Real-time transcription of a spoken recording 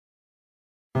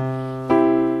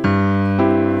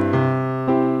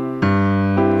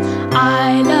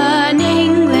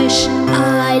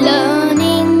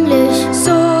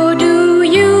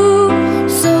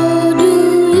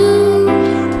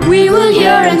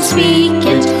and speak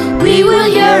it. We will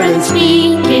hear and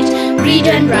speak it. Read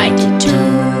and write it too.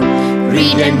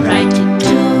 Read and write it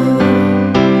too.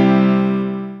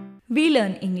 We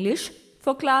learn English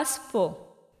for class 4.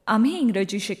 आम्ही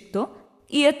इंग्रजी शिकतो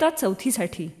इयत्ता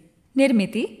 4साठी.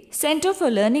 निर्मिती centre for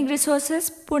learning resources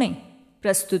Pune.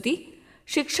 प्रस्तुती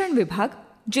शिक्षण विभाग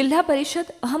जिल्हा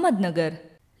परिषद अहमदनगर.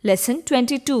 लेसन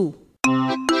 22.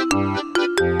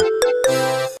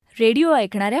 रेडिओ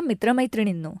ऐकणाऱ्या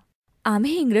मित्रमैत्रिणींनो,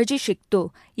 आम्ही इंग्रजी शिकतो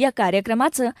या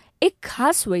कार्यक्रमाचं एक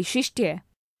खास वैशिष्ट्य आहे.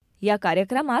 या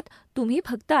कार्यक्रमात तुम्ही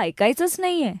फक्त ऐकायचंच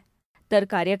नाही आहे, तर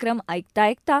कार्यक्रम ऐकता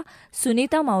ऐकता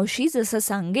सुनीता मावशी जसं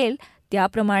सांगेल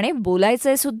त्याप्रमाणे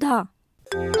बोलायचंय सुद्धा.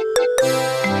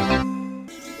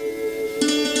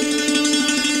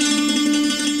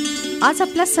 आज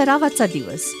आपला सरावाचा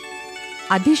दिवस.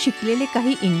 आधी शिकलेले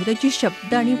काही इंग्रजी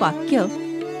शब्द आणि वाक्य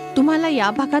तुम्हाला या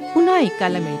भागात पुन्हा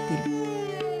ऐकायला मिळतील.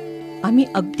 आम्ही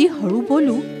अगदी हळू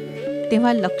बोलू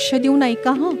तेव्हा लक्ष देऊन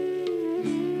ऐका हं.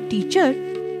 टीचर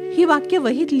ही वाक्य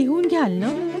वहीत लिहून घ्याल ना,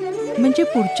 म्हणजे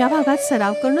पुढच्या भागात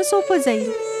सराव करणं सोपं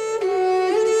जाईल.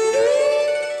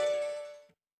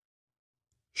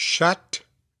 Shut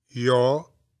your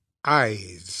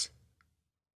eyes.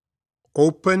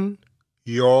 Open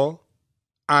your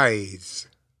eyes.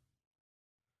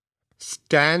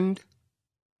 Stand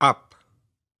up.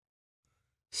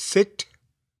 Sit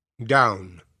down.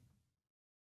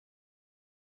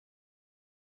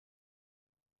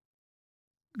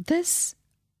 This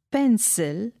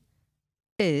pencil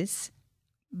is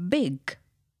big.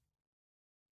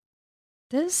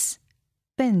 This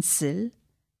pencil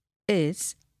is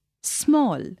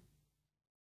small.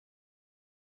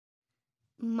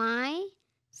 My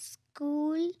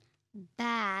school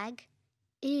bag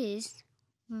is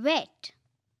wet.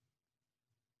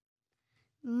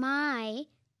 My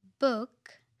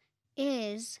book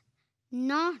is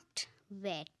not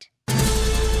wet.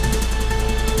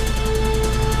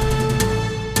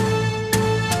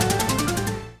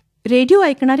 Radio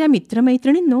ऐकणाऱ्या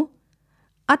मित्रमैत्रिणींनो,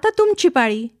 आता तुमची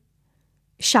पाळी.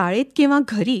 शाळेत किंवा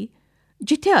घरी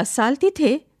जिथे असाल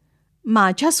तिथे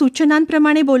माझ्या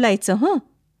सूचनांप्रमाणे बोलायचं हं.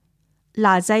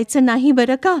 लाजायचं नाही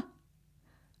बरं का.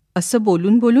 असं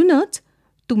बोलून बोलूनच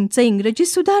तुमचं इंग्रजी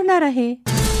सुधारणार आहे.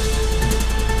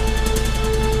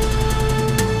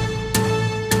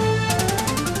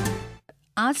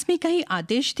 आज मी काही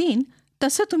आदेश देईन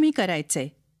तसं तुम्ही करायचंय.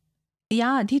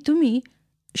 याआधी तुम्ही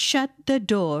shut the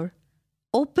door,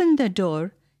 open the door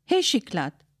हे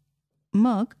शिकलात.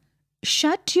 मग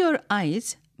शट युअर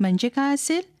आईज म्हणजे काय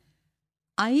असेल?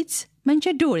 आईज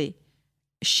म्हणजे डोळे.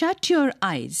 Shut your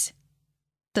eyes.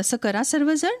 तसं करा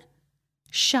सर्वजण.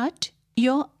 Shut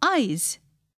your eyes.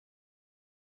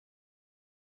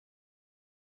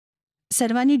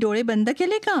 सर्वांनी डोळे बंद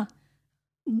केले का?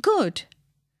 गुड.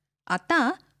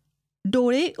 आता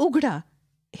डोळे उघडा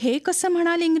हे कसं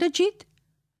म्हणाल इंग्रजीत?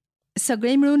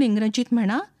 सगळे मिळून इंग्रजीत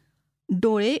म्हणा,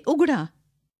 डोळे उघडा.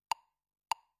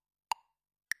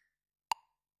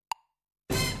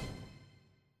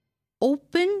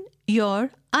 ओपन युअर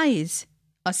आईज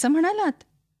असं म्हणालात.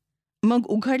 मग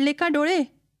उघडले का डोळे?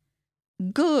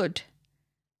 गुड.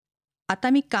 आता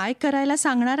मी काय करायला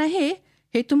सांगणार आहे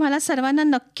हे तुम्हाला सर्वांना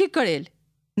नक्की कळेल.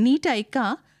 नीट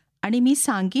ऐका आणि मी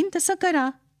सांगीन तसं करा.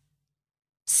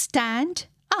 Stand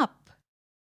up.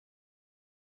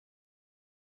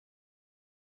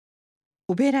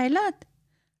 उभे राहिलात?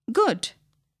 गुड.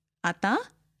 आता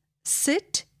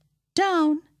सिट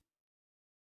डाऊन.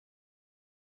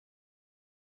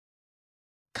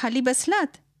 खाली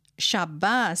बसलात?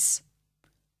 शाब्बास.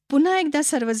 पुन्हा एकदा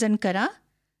सर्वजण करा.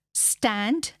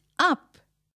 Stand up.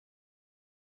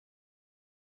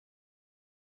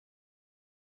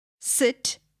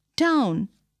 Sit down.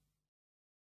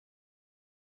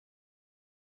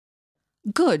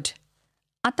 Good.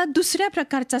 आता दुसऱ्या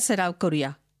प्रकारचा सराव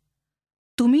करूया.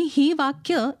 तुम्ही ही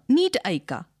वाक्य नीट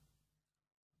ऐका.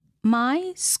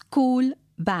 माय school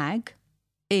bag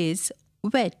is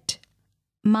weight.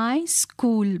 My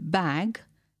school bag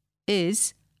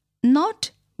is not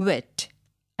weight.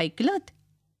 ऐकलत?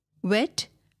 Weight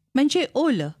म्हणजे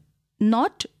ओलं,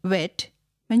 नॉट वेट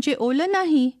म्हणजे ओलं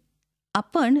नाही.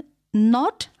 आपण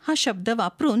नॉट हा शब्द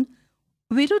वापरून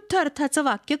विरुद्ध अर्थाचं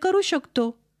वाक्य करू शकतो.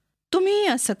 तुम्हीही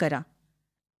असं करा.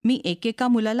 मी एकेका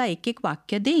मुलाला एक एक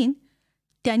वाक्य देईन.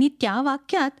 त्यांनी त्या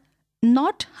वाक्यात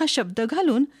नॉट हा शब्द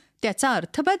घालून त्याचा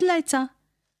अर्थ बदलायचा.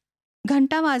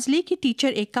 घंटा वाजली की टीचर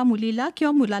एका मुलीला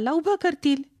किंवा मुलाला उभं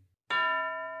करतील.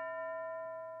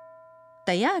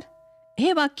 तयार?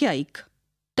 हे वाक्य ऐक.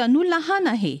 तनू लहान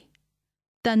आहे.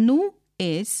 तनू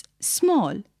इज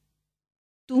स्मॉल.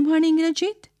 तू म्हण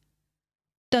इंग्रजीत.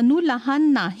 तनू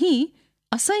लहान नाही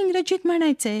असं इंग्रजीत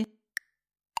म्हणायचंय.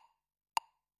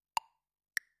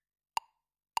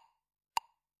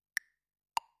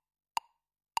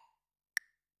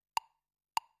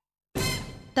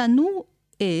 तनू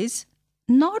इज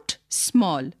नॉट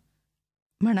स्मॉल.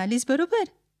 म्हणालीस बरोबर?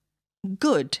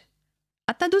 गुड.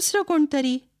 आता दुसरं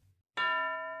कोणतरी.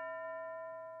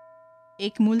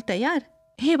 एक मूल तयार.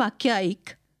 हे वाक्य ऐक.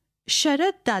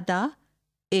 शरद दादा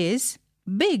इज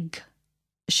बिग.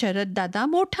 शरद दादा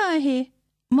मोठा आहे.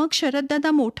 मग शरद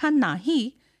दादा मोठा नाही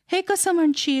हे कसं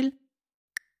म्हणशील?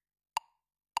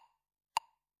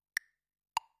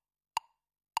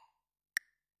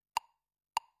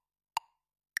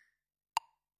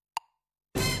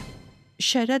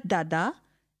 शरद दादा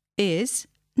इज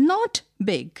नॉट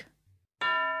बिग.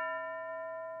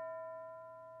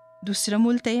 दुसरं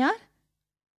मूल तयार.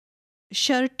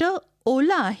 शर्ट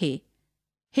ओला आहे.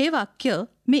 हे वाक्य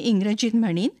मी इंग्रजीत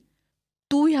म्हणीन.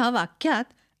 तू ह्या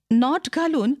वाक्यात नॉट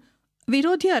घालून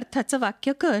विरोधी अर्थाचं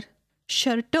वाक्य कर.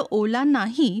 शर्ट ओला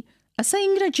नाही असं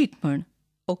इंग्रजीत म्हण.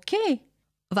 ओके.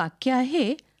 वाक्य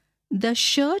आहे the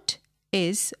shirt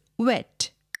is weight.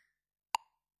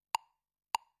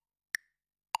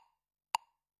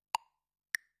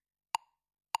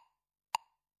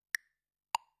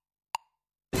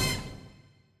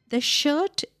 The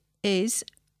shirt is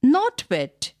not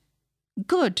wet.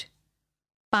 Good.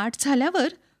 पाठ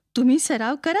झाल्यावर तुम्ही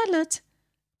सराव करालच.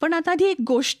 पण आता आधी एक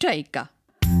गोष्ट ऐका.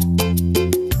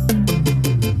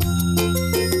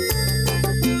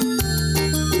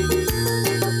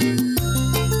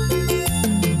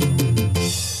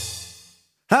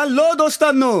 हॅलो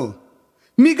दोस्तांनो,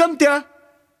 मी गमत्या.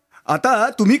 आता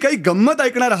तुम्ही काही गंमत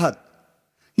ऐकणार आहात.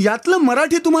 यातलं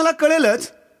मराठी तुम्हाला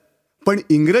कळेलच, पण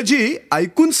इंग्रजी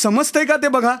ऐकून समजतंय का ते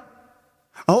बघा.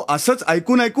 अहो, असंच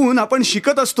ऐकून ऐकून आपण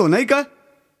शिकत असतो नाही का.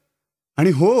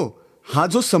 आणि हो, हा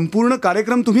जो संपूर्ण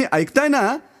कार्यक्रम तुम्ही ऐकताय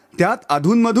ना, त्यात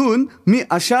अधूनमधून मी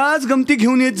अशाच गमती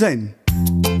घेऊन येत जाईन.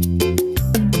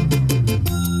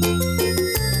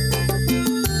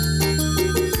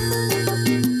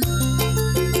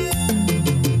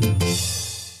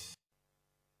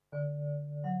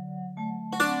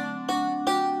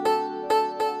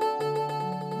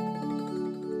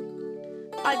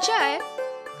 Ajay,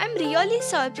 I am really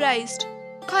surprised.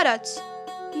 खरंच,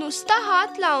 नुसता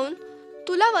हात लावून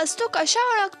तुला वस्तू कशा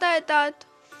ओळखता येतात?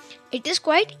 It is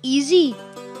quite easy.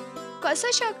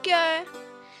 कसं शक्य आहे?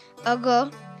 अगं,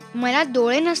 मला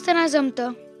डोळे नसताना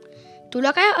जमतं.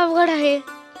 तुला काय अवघड आहे?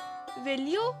 Will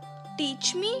you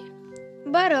teach me?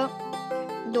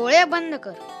 बरं, डोळे बंद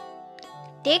कर.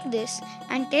 Take this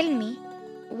and tell me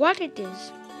what it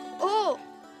is. O,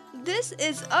 this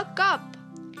is a cup.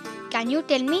 Can you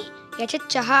tell me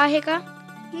याच्यात चहा आहे का?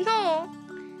 No.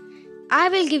 I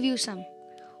will give you some.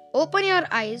 Open your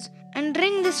eyes and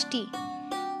drink this T.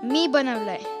 मी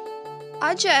बनवलंय.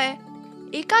 अजय,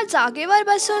 एका जागेवर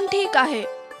बसून ठीक आहे,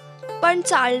 पण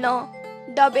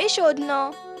चालणं, डबे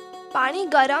शोधणं, पाणी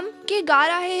गरम की गार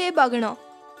आहे हे बघणं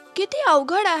किती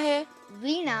अवघड आहे.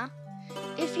 वीणा,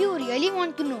 if you really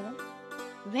want to know,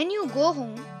 when you go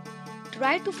home,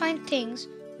 try to find things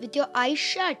with your eyes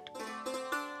shut.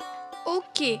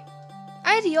 Okay,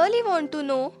 I really want to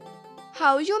know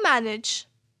how you manage.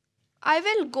 I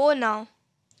will go now.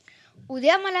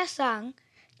 उद्या मला सांग,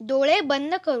 डोळे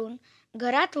बंद करून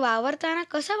घरात वावरताना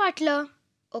कसं वाटलं.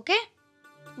 Okay,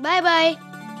 bye bye.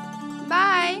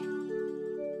 बाय.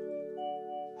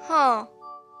 हां,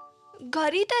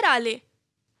 घरी तर आले.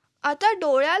 आता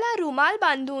डोळ्याला रुमाल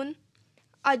बांधून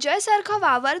अजयसारखं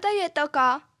वावरता येतं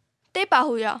का ते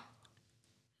पाहूया.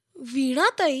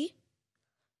 वीणाताई,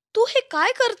 तू हे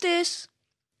काय करतेस?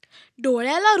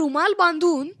 डोळ्याला रुमाल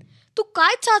बांधून तू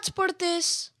काय चाच पडतेस?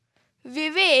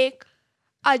 विवेक,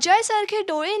 अजयसारखे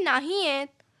डोळे नाही आहेत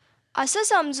असं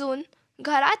समजून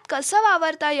घरात कसं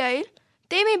वावरता येईल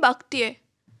ते मी बघतेय.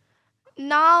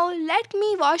 Now let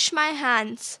me wash my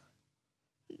hands.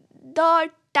 The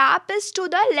tap is to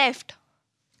the left.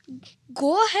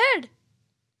 Go ahead.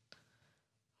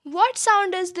 What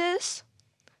sound is this?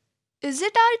 Is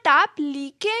it our tap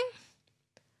leaking?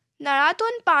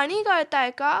 नळातून पाणी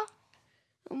गळतंय का?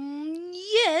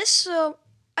 Yes,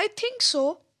 I think so.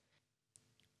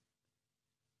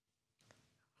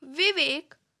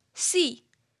 Vivek, see,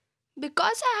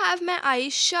 because I have my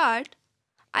eyes shut,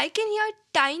 I can hear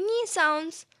tiny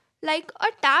sounds like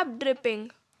a tap dripping.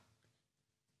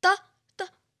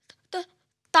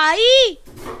 ताई!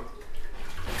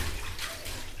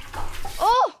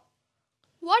 Oh,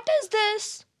 what is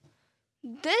this?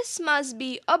 This must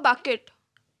be a bucket.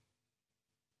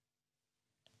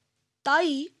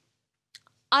 ताई,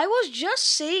 I was just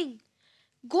saying,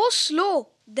 go slow,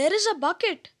 there is a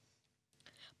bucket.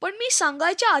 पण मी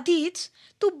सांगायच्या आधीच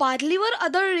तू बादलीवर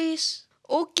आदळलीस.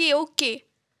 Okay okay.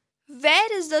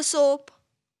 Where is the soap?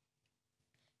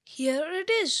 Here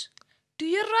it is, to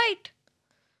your right.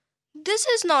 This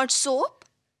is not soap.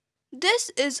 This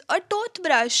is a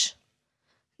toothbrush.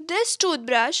 This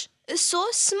toothbrush is so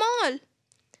small.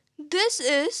 This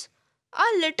is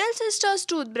our little sister's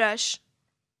toothbrush.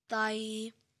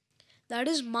 ताई,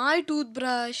 that is my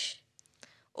toothbrush.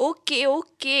 Okay,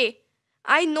 okay.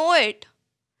 I know it.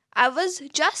 I was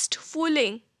just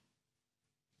fooling.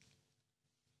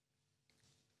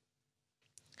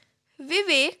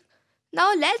 Vivek, now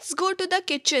let's go to the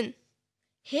kitchen.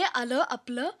 हे आलं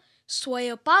आपलं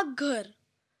स्वयंपाकघर.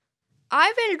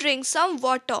 I will drink some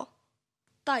water.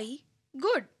 ताई,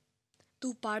 good.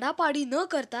 तू पाडापाडी न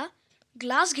करता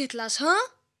glass घेतलास हं?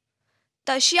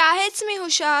 तशी आहेच मी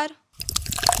हुशार.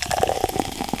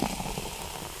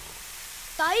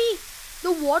 ताई,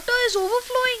 the water is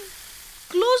overflowing.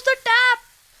 Close the tap.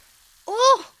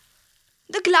 Oh,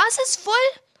 the glass is full.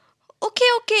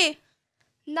 Okay, okay.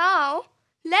 Now,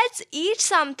 let's eat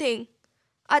something.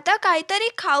 आता काहीतरी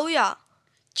खाऊया.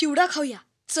 चिवडा खाऊया,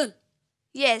 चल.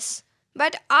 Yes,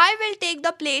 but I will take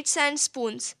the plates and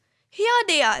spoons. Here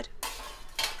they are.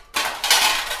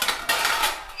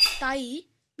 ताई,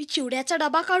 मी चिवड्याचा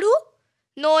डबा काढू?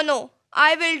 No, no,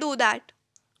 I will do that.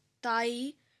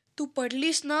 ताई, तू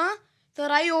पडलीस ना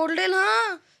तर आई ओरडेल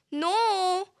हां. No,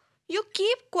 you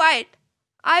keep quiet.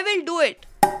 I will do it.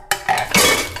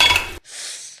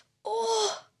 Oh,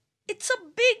 it's a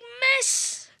big mess.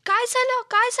 काय झालं?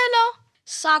 काय झालं?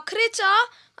 साखरेचा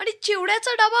आणि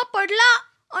चिवड्याचा डबा पडला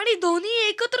आणि दोन्ही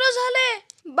एकत्र झाले.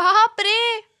 बाप रे!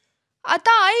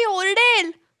 आता आई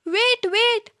ओरडेल. Wait,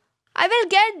 wait. I will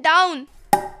get down.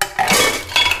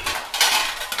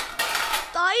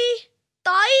 ताई,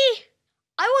 ताई,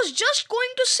 I was just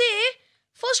going to say,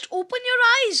 first open your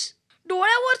eyes.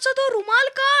 डोळ्यावरचा तो रुमाल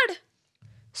काढ.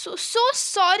 So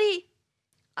sorry.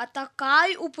 आता काय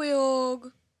उपयोग?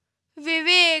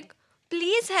 Vivek,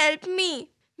 please help me.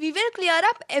 We will clear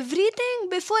up everything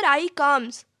before I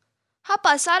comes. हा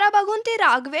पसारा बघून ती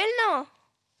रागवेल ना.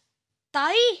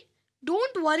 ताई,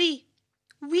 don't worry.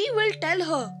 We will tell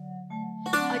her.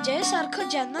 Ajay सारखं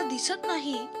ज्यांना दिसत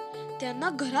नाही त्यांना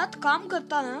घरात काम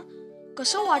करताना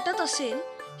कसं वाटत असेल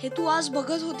हे तू आज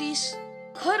बघत होतीस.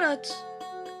 खरंच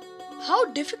हाऊ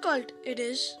डिफिकल्ट इट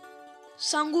इज.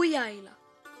 सांगूया आईला.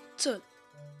 चल.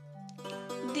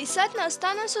 दिसत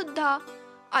नसताना सुद्धा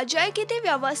अजय किती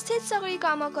व्यवस्थित सगळी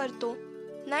कामं करतो,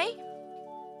 नाही?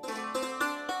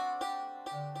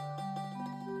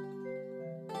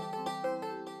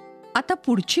 आता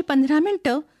पुढची 15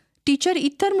 मिनिटं टीचर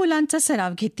इतर मुलांचा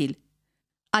सराव घेतील.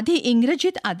 आधी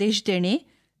इंग्रजीत आदेश देणे,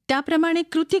 त्याप्रमाणे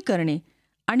कृती करणे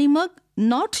आणि मग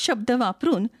नॉट शब्द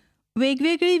वापरून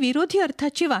वेगवेगळी विरोधी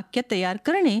अर्थाची वाक्य तयार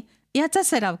करणे याचा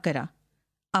सराव करा.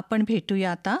 आपण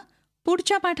भेटूया आता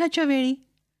पुढच्या पाठाच्या वेळी.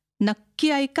 नक्की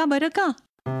ऐका बरं का.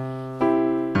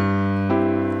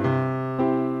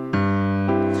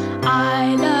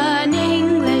 I learn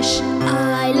English.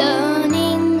 I learn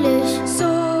English. So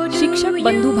do शिक्षक you.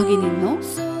 बंधू भगिनींनो,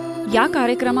 या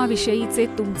कार्यक्रमाविषयीचे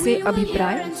तुमचे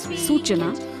अभिप्राय,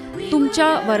 सूचना, तुमच्या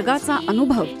वर्गाचा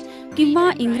अनुभव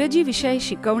किंवा इंग्रजी विषय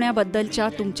शिकवण्याबद्दलच्या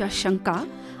तुमच्या शंका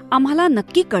आम्हाला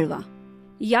नक्की कळवा.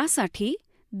 यासाठी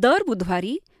दर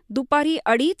बुधवारी दुपारी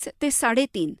 2:30 ते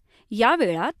 3:30 या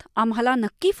वेळात आम्हाला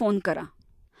नक्की फोन करा.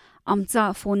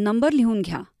 आमचा फोन नंबर लिहून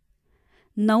घ्या.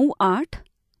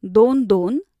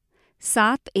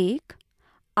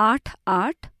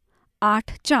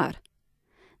 9822718884.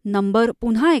 नंबर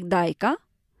पुन्हा एकदा ऐका.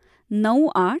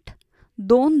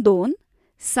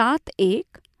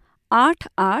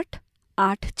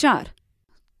 9822718884.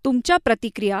 तुमच्या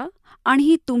प्रतिक्रिया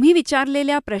आणि तुम्ही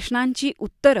विचारलेल्या प्रश्नांची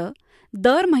उत्तरं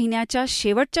दर महिन्याच्या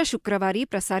शेवटच्या शुक्रवारी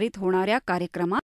प्रसारित होणाऱ्या कार्यक्रमात